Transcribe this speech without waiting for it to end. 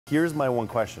Here's my one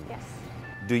question. Yes.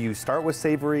 Do you start with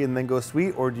savory and then go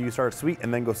sweet, or do you start sweet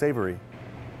and then go savory?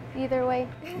 Either way.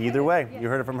 Either way, you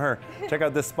heard it from her. Check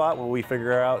out this spot where we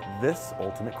figure out this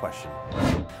ultimate question.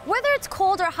 Whether it's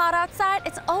cold or hot outside,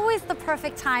 it's always the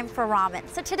perfect time for ramen.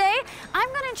 So today, I'm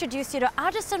going to introduce you to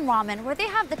Ajisen Ramen, where they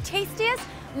have the tastiest,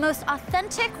 most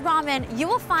authentic ramen you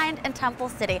will find in Temple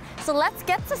City. So let's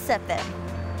get to sipping.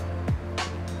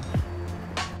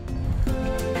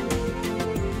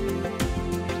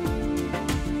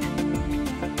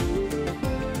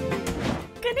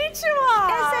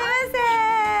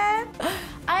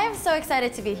 I am so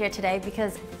excited to be here today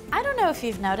because I don't know if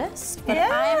you've noticed, but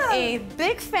I'm a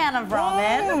big fan of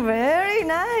ramen. Very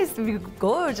nice,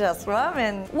 gorgeous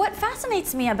ramen. What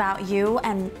fascinates me about you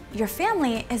and your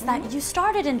family is that you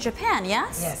started in Japan,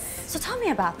 yes? Yes. So tell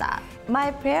me about that.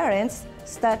 My parents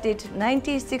started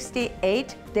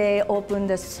 1968. They opened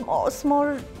a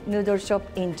small noodle shop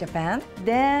in Japan.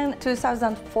 Then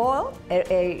 2004,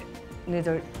 LA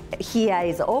noodle here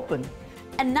is open.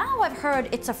 And now I've heard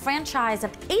it's a franchise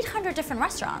of 800 different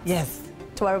restaurants. Yes,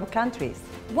 12 countries.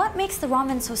 What makes the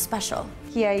ramen so special?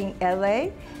 Here in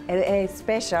LA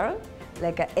special,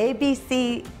 like a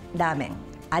ABC ramen.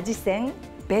 Ajisen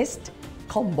best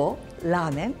combo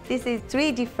ramen. This is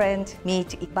 3 different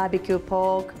meat: barbecue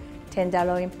pork,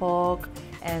 tenderloin pork,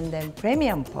 and then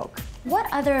premium pork. What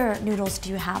other noodles do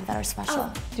you have that are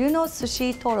special? Do you know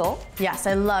sushi toro? Yes,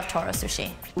 I love Toro sushi.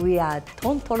 We are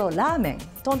tontoro ramen.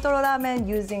 Tontoro ramen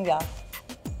using a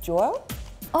jewel?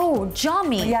 Oh,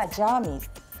 jami. Yeah, jami.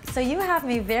 So you have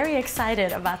me very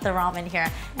excited about the ramen here,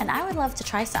 and I would love to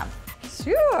try some.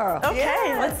 Sure.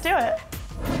 Okay, let's do it.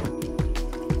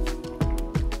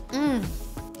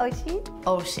 Oishi?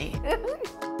 Oshi.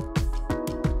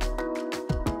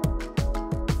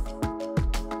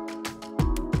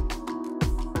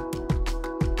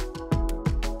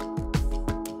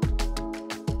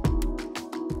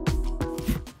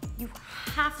 You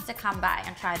have to come by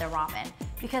and try the ramen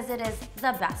because it is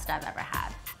the best I've ever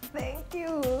had. Thank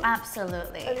you.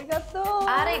 Absolutely. Arigato.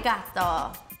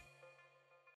 Arigato.